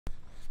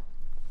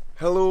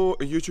Hello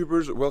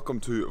YouTubers,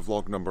 welcome to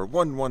vlog number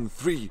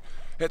 113.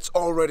 It's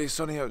already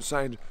sunny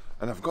outside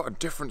and I've got a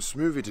different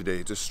smoothie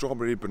today. Just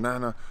strawberry,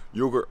 banana,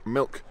 yogurt,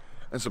 milk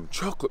and some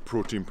chocolate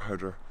protein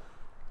powder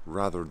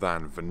rather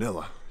than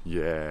vanilla.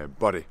 Yeah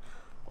buddy.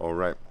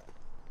 Alright,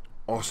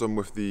 awesome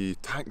with the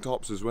tank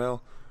tops as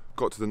well.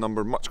 Got to the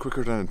number much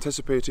quicker than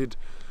anticipated.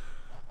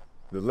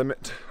 The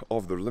limit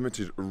of the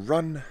limited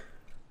run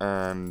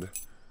and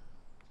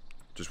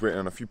just waiting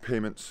on a few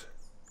payments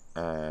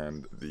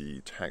and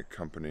the tag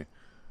company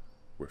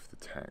with the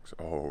tags.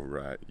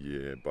 Alright,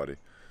 yeah buddy.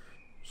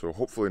 So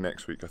hopefully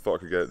next week. I thought I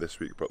could get it this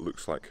week, but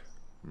looks like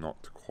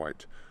not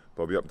quite.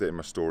 But I'll be updating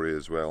my story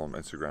as well on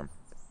Instagram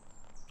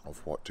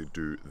of what to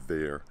do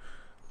there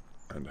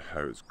and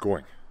how it's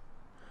going.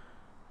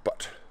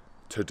 But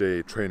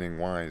today, training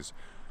wise,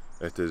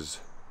 it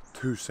is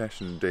 2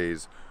 session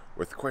days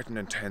with quite an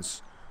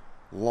intense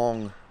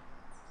long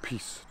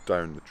piece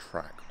down the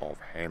track of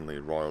Henley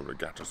Royal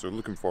Regatta. So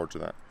looking forward to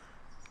that.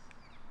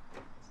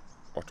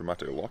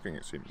 Automatic locking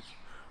it seems.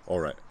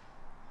 Alright,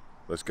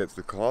 let's get to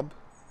the club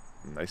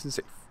nice and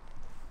safe.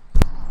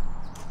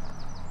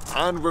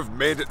 And we've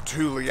made it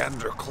to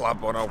Leander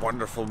Club on a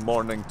wonderful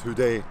morning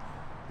today.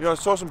 You know, I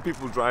saw some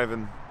people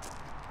driving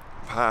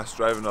past,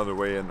 driving the other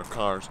way in their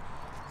cars,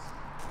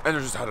 and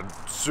they just had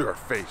a sour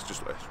face,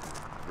 just like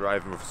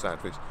driving with a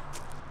sad face.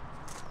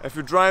 If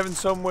you're driving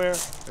somewhere,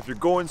 if you're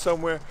going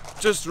somewhere,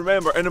 just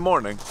remember in the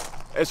morning,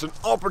 it's an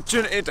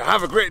opportunity to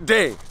have a great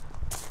day.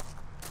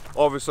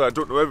 Obviously I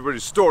don't know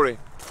everybody's story,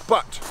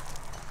 but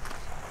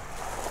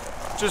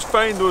just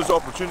find those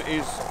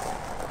opportunities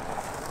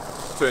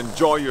to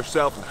enjoy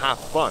yourself and have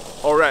fun.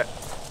 Alright,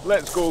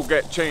 let's go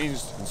get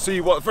changed and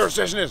see what the first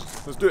session is.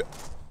 Let's do it.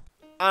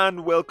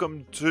 And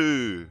welcome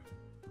to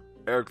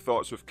Erg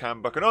Thoughts with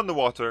Cam Buchan on the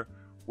water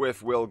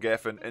with Will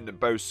Geffen in the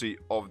bow seat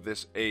of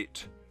this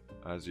 8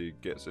 as he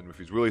gets in with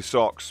his woolly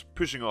socks,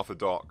 pushing off the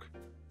dock,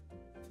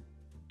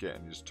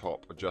 getting his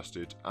top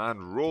adjusted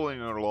and rolling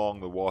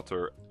along the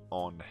water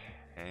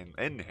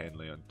in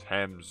Henley on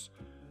Thames.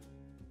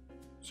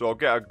 So I'll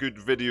get a good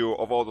video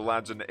of all the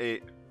lads in the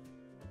 8,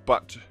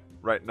 but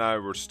right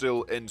now we're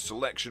still in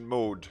selection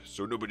mode,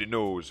 so nobody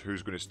knows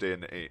who's going to stay in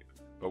the 8.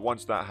 But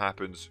once that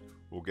happens,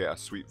 we'll get a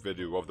sweet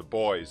video of the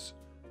boys.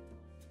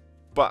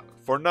 But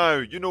for now,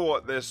 you know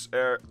what this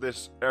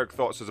Erg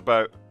Thoughts is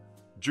about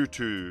due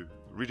to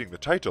reading the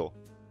title.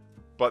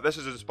 But this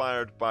is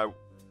inspired by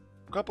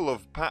a couple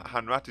of Pat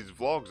Hanratty's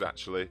vlogs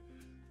actually.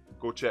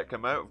 Go check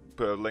him out.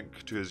 Put a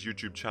link to his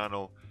YouTube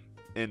channel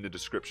in the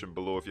description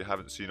below if you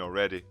haven't seen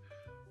already.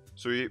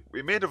 So he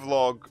made a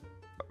vlog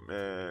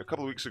a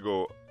couple of weeks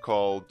ago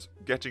called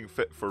Getting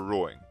Fit for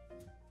Rowing.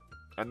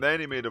 And then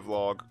he made a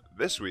vlog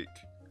this week,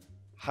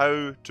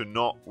 How to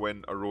Not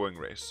Win a Rowing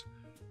Race.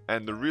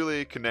 And they're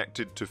really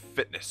connected to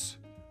fitness.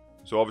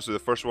 So obviously the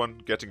first one,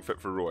 Getting Fit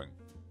for Rowing.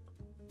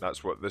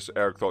 That's what this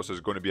Erg Thoughts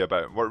is going to be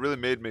about. And what really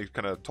made me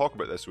kind of talk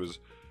about this was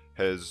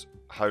his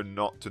how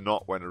not to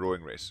win a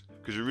rowing race.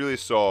 Because you really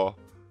saw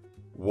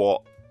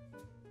what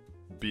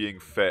being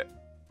fit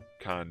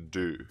can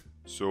do.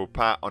 So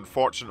Pat,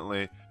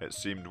 unfortunately, it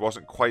seemed,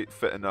 wasn't quite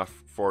fit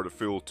enough for the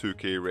full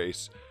 2K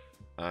race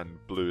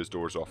and blew his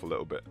doors off a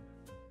little bit.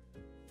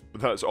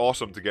 But that's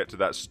awesome to get to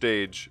that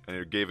stage, and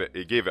he gave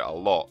it a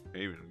lot,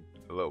 even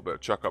a little bit of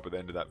chuck up at the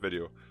end of that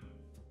video.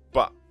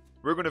 But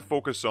we're going to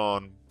focus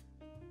on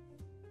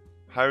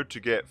how to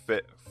get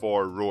fit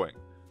for rowing.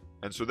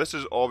 And so this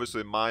is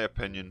obviously my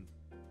opinion,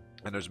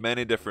 and there's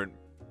many different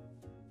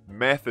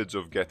methods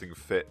of getting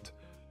fit,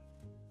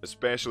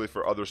 especially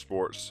for other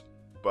sports.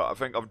 But I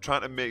think I'm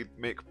trying to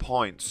make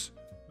points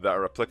that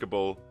are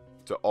applicable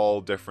to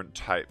all different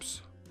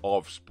types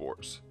of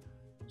sports.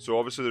 So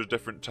obviously there's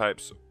different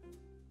types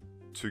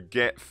to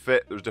get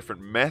fit, there's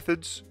different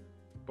methods,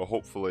 but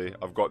hopefully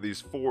I've got these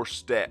 4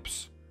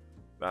 steps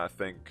that I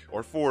think,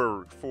 or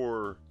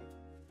four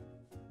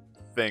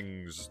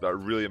things that are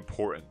really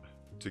important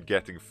to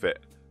getting fit,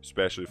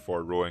 especially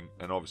for rowing,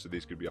 and obviously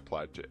these could be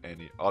applied to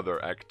any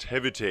other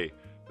activity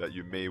that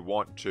you may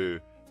want to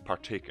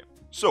partake in.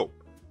 So,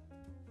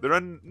 they're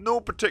in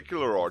no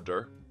particular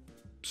order.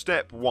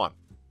 Step 1,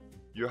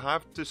 you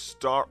have to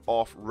start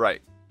off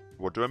right.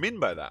 What do I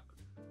mean by that?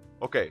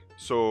 Okay,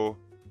 so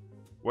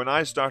when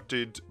I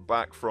started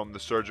back from the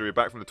surgery,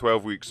 back from the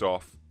 12 weeks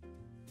off,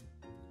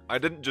 I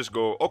didn't just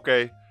go,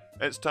 okay,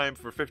 it's time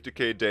for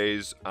 50k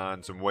days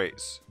and some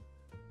weights.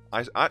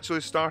 I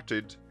actually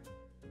started,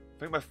 I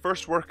think my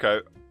first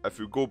workout, if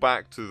we go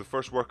back to the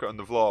first workout on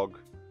the vlog,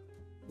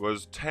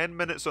 was 10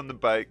 minutes on the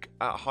bike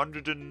at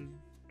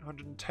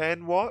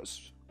 110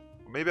 watts?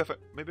 Maybe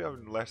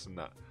even less than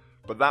that.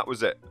 But that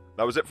was it.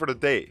 That was it for the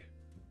day.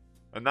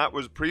 And that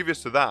was,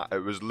 previous to that,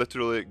 it was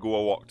literally go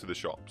a walk to the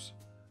shops.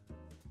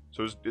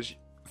 So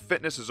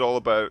fitness is all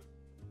about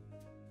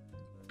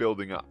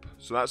building up.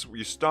 So that's,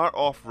 you start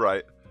off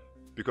right,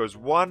 because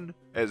 1,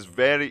 it's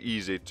very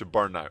easy to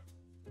burn out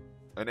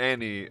in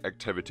any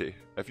activity.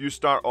 If you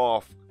start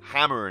off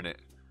hammering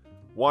it,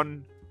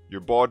 1,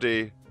 your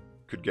body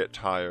could get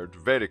tired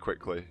very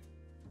quickly,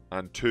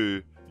 and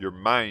 2, your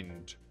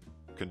mind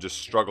can just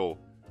struggle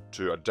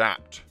to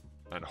adapt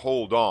and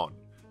hold on.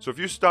 So if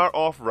you start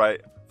off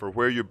right for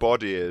where your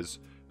body is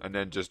and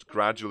then just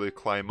gradually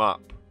climb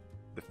up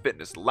the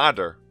fitness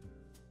ladder,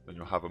 then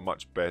you'll have a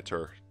much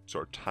better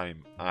sort of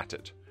time at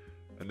it.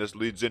 And this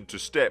leads into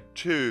step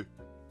 2,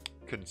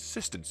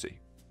 consistency.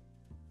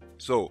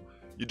 So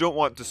you don't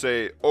want to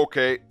say,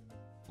 okay,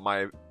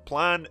 my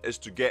plan is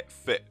to get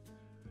fit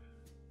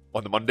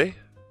on the Monday,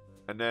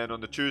 and then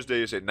on the Tuesday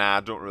you say, nah, I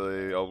don't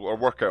really, I'll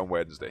work out on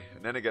Wednesday.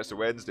 And then it gets to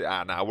Wednesday,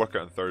 nah, I'll work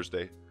out on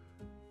Thursday.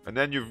 And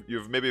then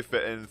you've maybe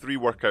fit in 3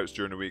 workouts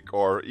during the week,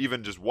 or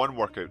even just 1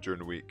 workout during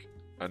the week.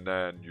 And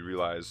then you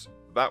realize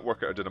that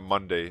workout I did on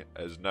Monday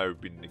has now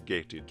been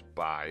negated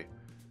by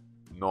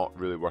not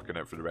really working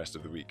out for the rest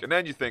of the week. And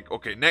then you think,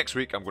 okay, next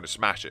week I'm going to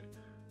smash it.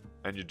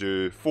 And you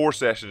do 4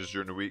 sessions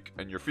during the week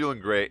and you're feeling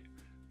great.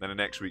 Then the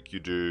next week you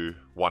do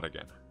 1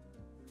 again.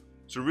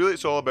 So really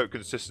it's all about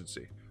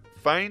consistency.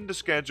 Find a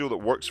schedule that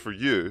works for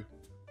you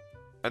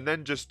and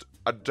then just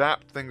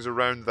adapt things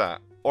around that.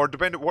 Or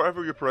depending on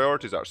whatever your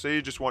priorities are. Say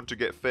you just want to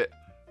get fit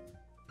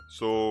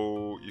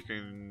so you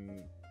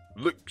can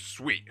look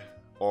sweet.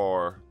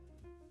 Or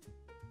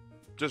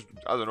just,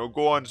 I don't know,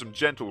 go on some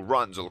gentle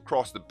runs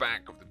across the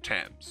bank of the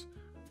Thames.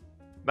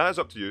 That is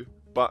up to you,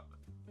 but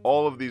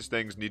all of these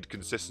things need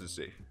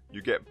consistency.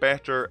 You get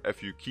better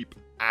if you keep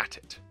at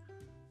it.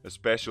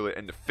 Especially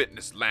in the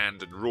fitness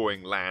land and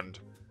rowing land.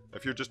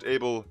 If you're just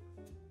able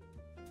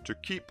to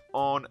keep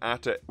on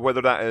at it,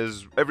 whether that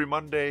is every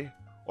Monday,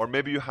 or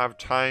maybe you have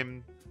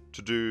time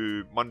to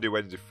do Monday,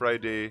 Wednesday,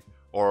 Friday,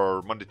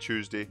 or Monday,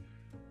 Tuesday.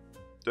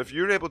 If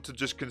you're able to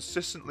just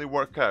consistently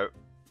work out,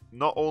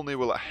 not only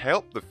will it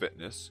help the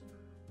fitness,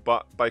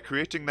 but by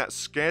creating that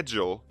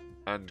schedule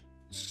and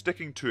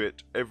sticking to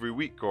it every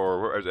week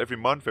or every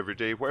month, every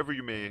day, whatever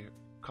you may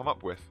come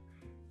up with,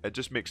 it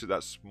just makes it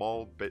that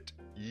small bit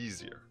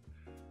easier.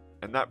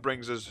 And that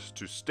brings us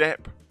to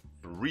step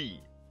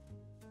 3.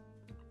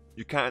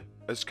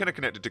 It's kind of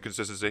connected to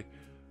consistency,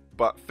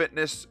 but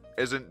fitness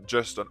isn't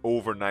just an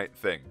overnight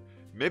thing.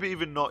 Maybe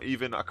even not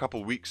even a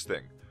couple weeks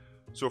thing.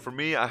 So for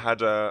me, I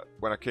had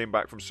when I came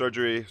back from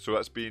surgery, so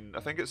that's been, I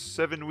think it's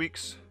 7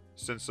 weeks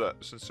since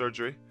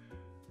surgery,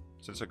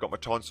 since I got my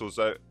tonsils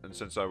out and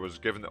since I was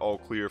given the all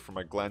clear for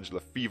my glandular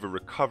fever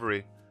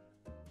recovery.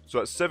 So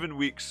that's 7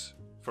 weeks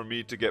for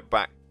me to get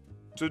back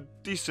to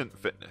decent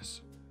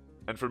fitness.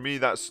 And for me,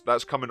 that's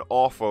coming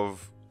off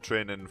of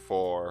training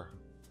for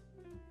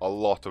a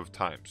lot of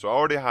time. So I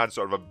already had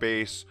sort of a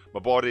base,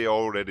 my body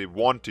already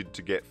wanted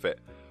to get fit.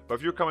 But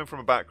if you're coming from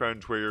a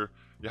background where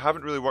you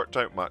haven't really worked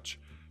out much,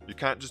 you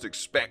can't just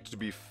expect to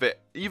be fit,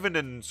 even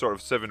in sort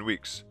of 7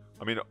 weeks.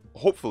 I mean,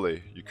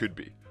 hopefully you could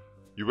be.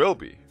 You will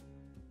be.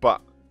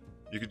 But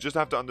you could just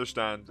have to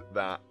understand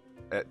that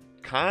it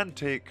can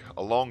take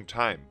a long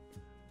time.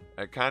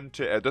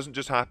 It doesn't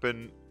just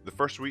happen the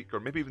first week, or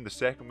maybe even the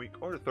second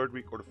week, or the third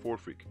week, or the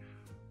fourth week.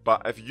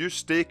 But if you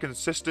stay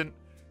consistent,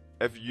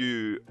 if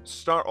you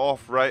start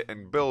off right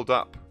and build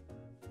up,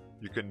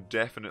 you can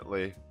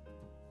definitely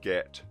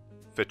get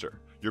fitter.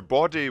 Your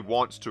body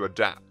wants to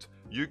adapt.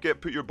 You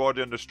put your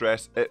body under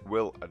stress, it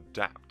will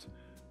adapt.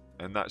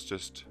 And that's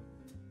just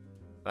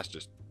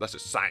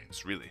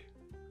science, really.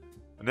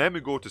 And then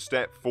we go to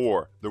step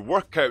 4, the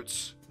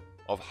workouts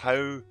of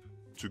how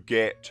to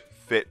get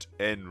fit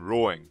in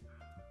rowing.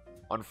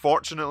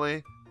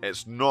 Unfortunately,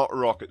 it's not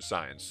rocket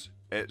science.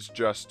 It's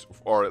just,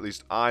 or at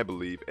least I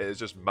believe, it is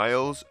just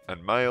miles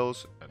and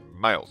miles and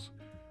miles.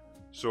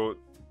 So,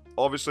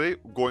 obviously,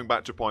 going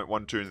back to point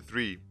 1, 2, and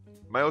 3,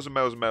 miles and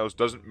miles and miles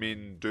doesn't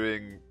mean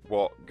doing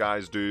what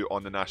guys do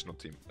on the national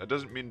team. It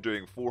doesn't mean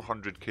doing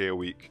 400k a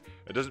week.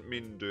 It doesn't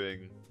mean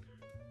doing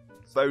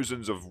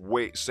thousands of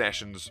weight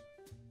sessions.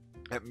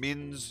 It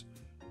means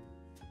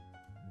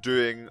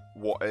doing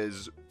what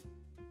is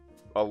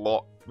a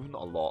lot,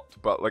 not a lot,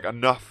 but like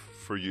enough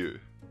for you.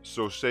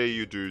 So say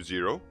you do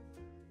 0.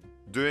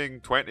 Doing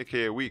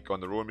 20k a week on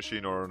the rowing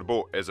machine or on a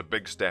boat is a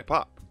big step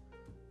up.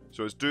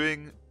 So it's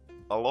doing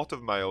a lot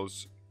of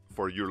miles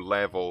for your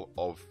level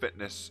of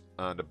fitness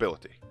and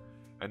ability.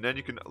 And then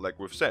you can, like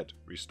we've said,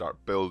 we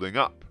start building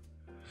up.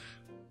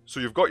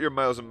 So you've got your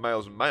miles and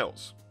miles and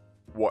miles.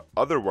 What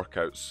other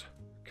workouts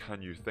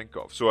can you think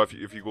of? So if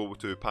you go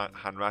to Pat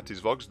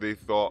Hanratty's vlogs, they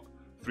thought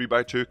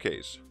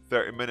 3x2Ks,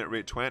 30-minute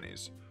rate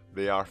 20s.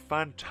 They are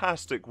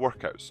fantastic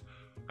workouts.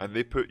 And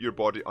they put your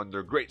body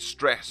under great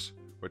stress,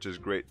 which is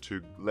great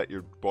to let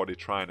your body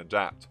try and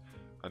adapt.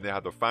 And they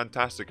had a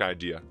fantastic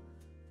idea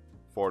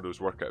for those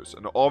workouts.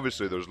 And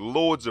obviously there's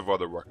loads of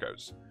other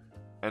workouts.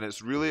 And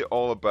it's really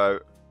all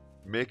about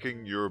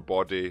making your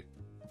body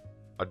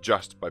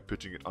adjust by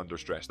putting it under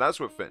stress. That's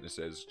what fitness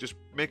is, just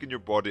making your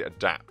body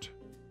adapt.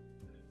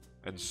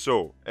 And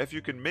so, if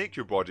you can make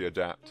your body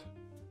adapt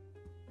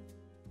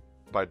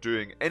by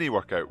doing any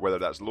workout, whether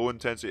that's low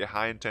intensity,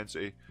 high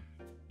intensity,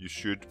 you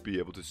should be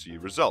able to see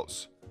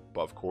results.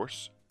 But of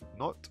course,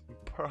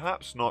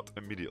 perhaps not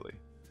immediately.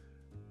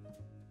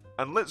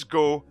 And let's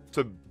go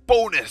to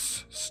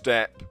bonus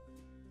step.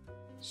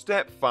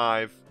 Step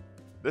 5.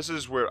 This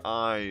is where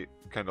I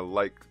kind of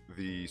like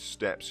the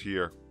steps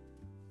here.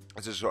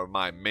 this is sort of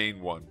my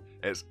main one.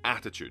 It's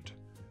attitude.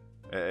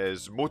 It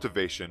is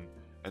motivation.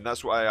 And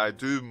that's why I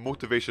do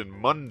Motivation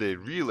Monday,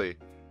 really.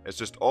 It's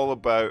just all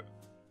about,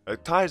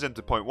 it ties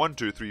into point 1,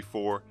 2, 3,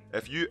 4.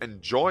 If you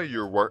enjoy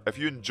your work, if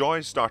you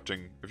enjoy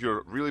starting, if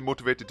you're really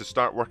motivated to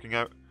start working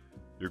out,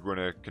 you're going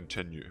to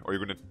continue. Or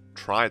you're going to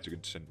try to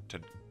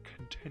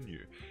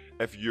continue.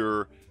 If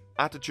your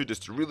attitude is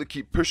to really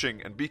keep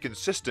pushing and be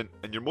consistent,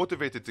 and you're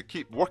motivated to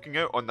keep working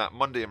out on that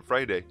Monday and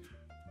Friday,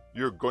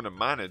 you're going to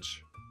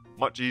manage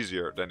much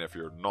easier than if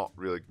you've not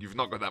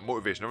got that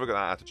motivation, never got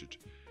that attitude.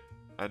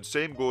 And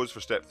same goes for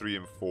step 3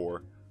 and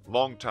 4,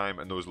 long time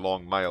and those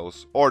long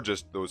miles, or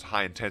just those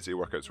high intensity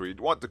workouts where you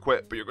want to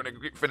quit but you're going to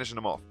keep finishing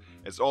them off.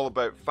 It's all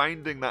about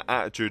finding that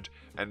attitude,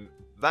 and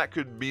that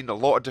could mean a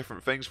lot of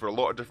different things for a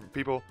lot of different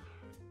people.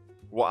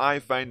 What I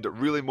find that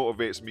really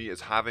motivates me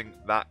is having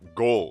that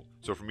goal.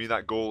 So for me,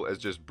 that goal is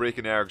just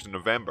breaking ergs in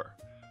November.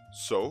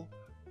 So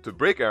to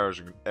break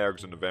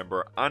ergs in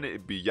November, I need to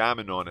be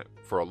yamming on it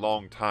for a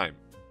long time,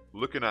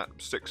 looking at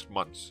 6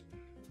 months.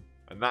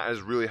 And that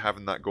is really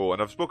having that goal.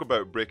 And I've spoke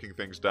about breaking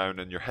things down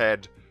in your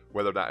head,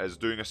 whether that is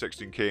doing a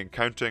 16k and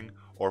counting,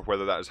 or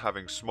whether that is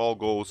having small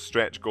goals,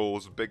 stretch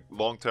goals, big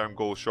long-term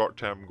goals,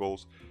 short-term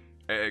goals.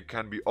 It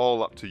can be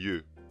all up to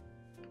you.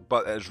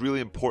 But it's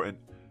really important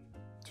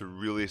to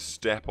really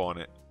step on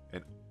it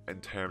in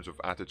terms of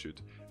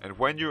attitude. And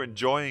when you're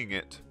enjoying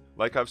it,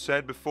 like I've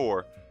said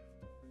before,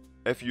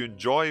 if you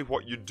enjoy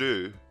what you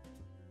do,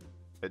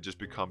 it just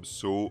becomes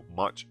so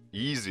much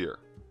easier.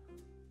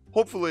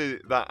 Hopefully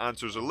that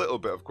answers a little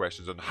bit of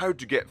questions on how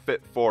to get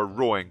fit for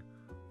rowing.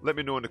 Let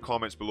me know in the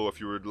comments below if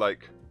you would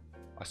like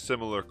a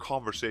similar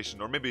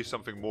conversation or maybe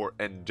something more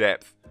in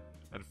depth.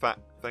 In fact,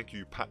 thank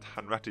you Pat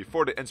Hanratty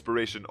for the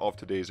inspiration of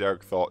today's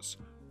Erg Thoughts.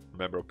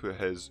 Remember, I'll put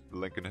his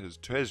link to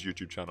his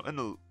YouTube channel in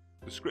the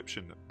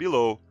description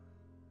below.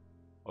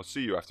 I'll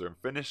see you after I'm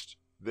finished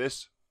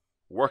this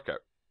workout.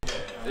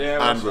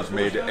 Yeah, and we've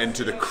made it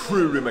into the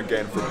crew room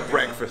again for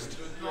breakfast.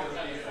 You want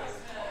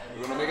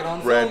to make it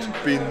on bread,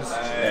 film? beans,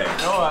 eggs.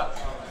 You know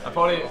what? I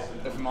probably,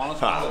 if I'm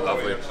honest,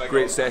 lovely.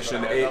 Great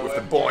session 8 with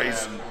the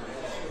boys,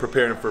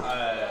 preparing for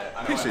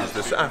pieces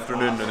this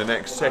afternoon in the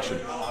next session.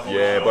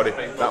 Yeah, buddy.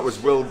 That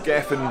was Will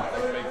Geffen.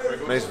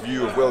 Nice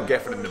view of Will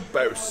Geffen in the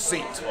bow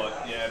seat.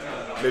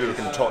 Maybe we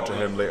can talk to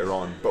him later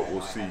on, but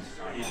we'll see.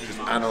 Just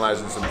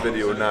analysing some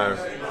video now.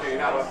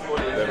 Then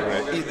we're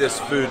going to eat this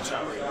food,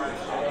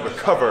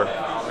 recover,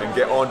 and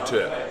get onto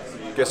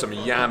it. Get some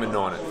yamming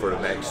on it for the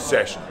next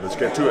session. Let's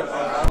get to it.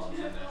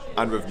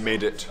 And we've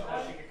made it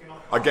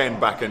again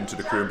back into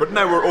the crew room. But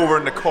now we're over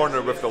in the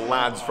corner with the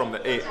lads from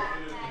the 8.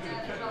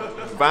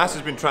 Vass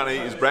has been trying to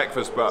eat his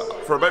breakfast,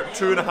 but for about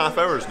 2.5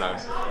 hours now.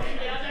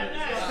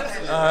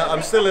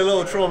 I'm still a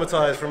little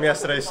traumatised from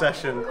yesterday's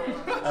session.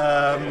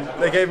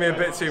 They gave me a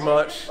bit too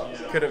much,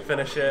 couldn't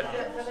finish it.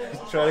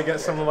 Trying to get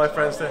some of my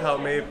friends to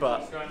help me,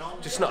 but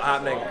just not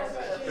happening.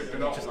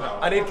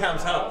 I need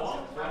Cam's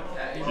help.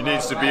 He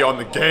needs to be on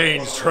the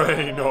gains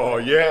train. Oh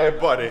yeah,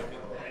 buddy.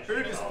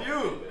 Food is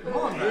fuel. Come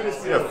on, man.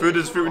 Yeah, food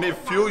is fuel. You need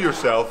to fuel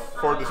yourself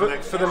for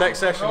this for the next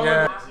session.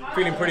 Yeah,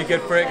 feeling pretty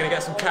good for it. Gonna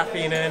get some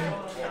caffeine in.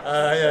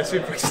 Yeah,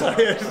 super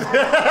excited.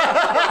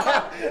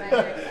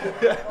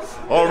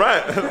 All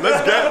right,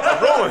 let's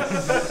get rolling.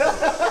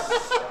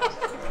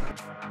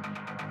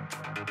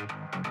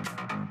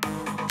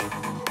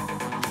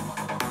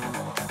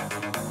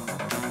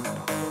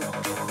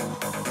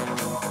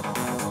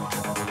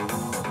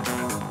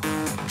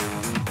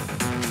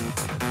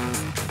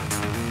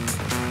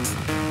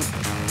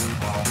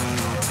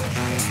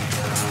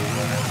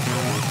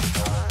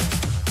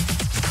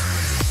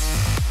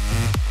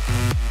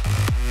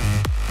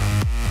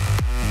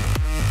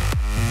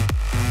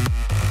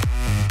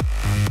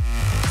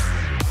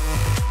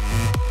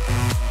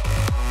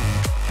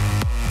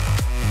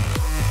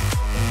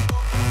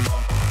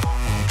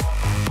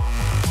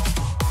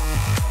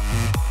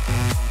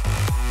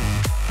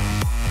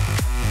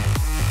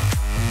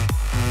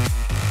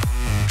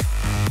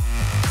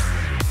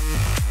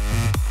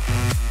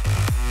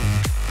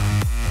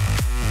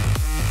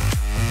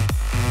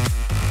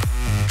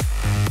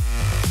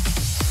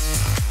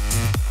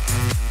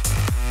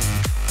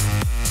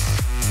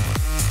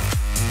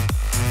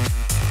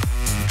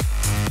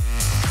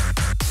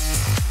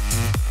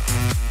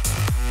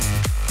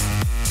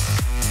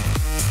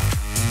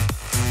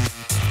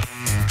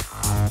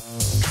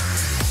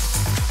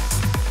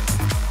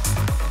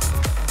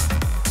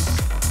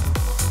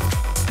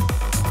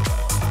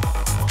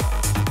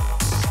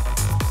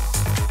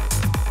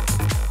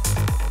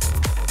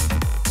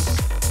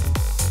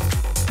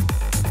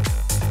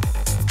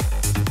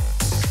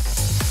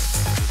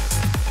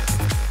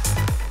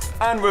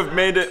 And we've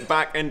made it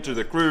back into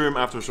the crew room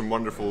after some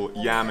wonderful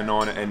yamming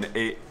on it in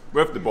 8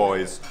 with the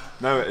boys.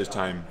 Now it is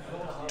time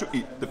to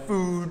eat the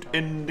food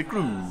in the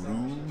crew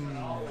room.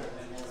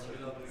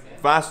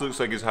 Vass looks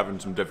like he's having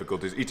some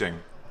difficulties eating.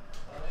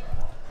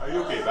 Are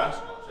you okay, Vass?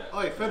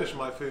 I finished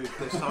my food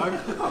this time.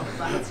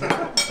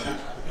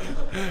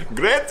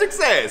 Great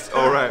success!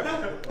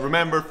 Alright,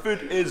 remember,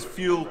 food is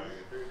fuel.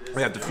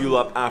 We had to fuel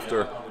up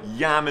after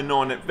yamming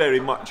on it very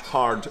much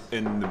hard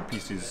in the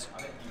pieces.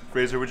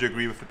 Fraser, would you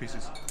agree with the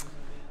pieces?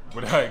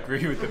 Would I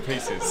agree with the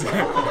pieces?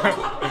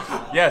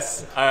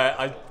 Yes,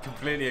 I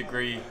completely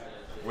agree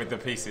with the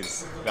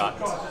pieces that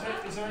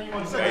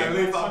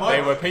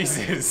they were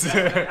pieces.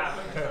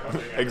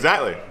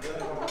 Exactly.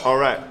 All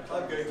right.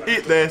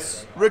 Eat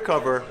this,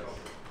 recover,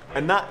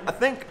 and that, I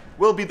think,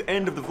 will be the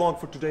end of the vlog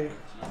for today.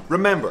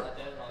 Remember,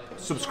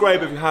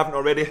 subscribe if you haven't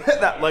already, hit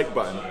that like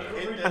button,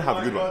 and have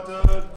a good one.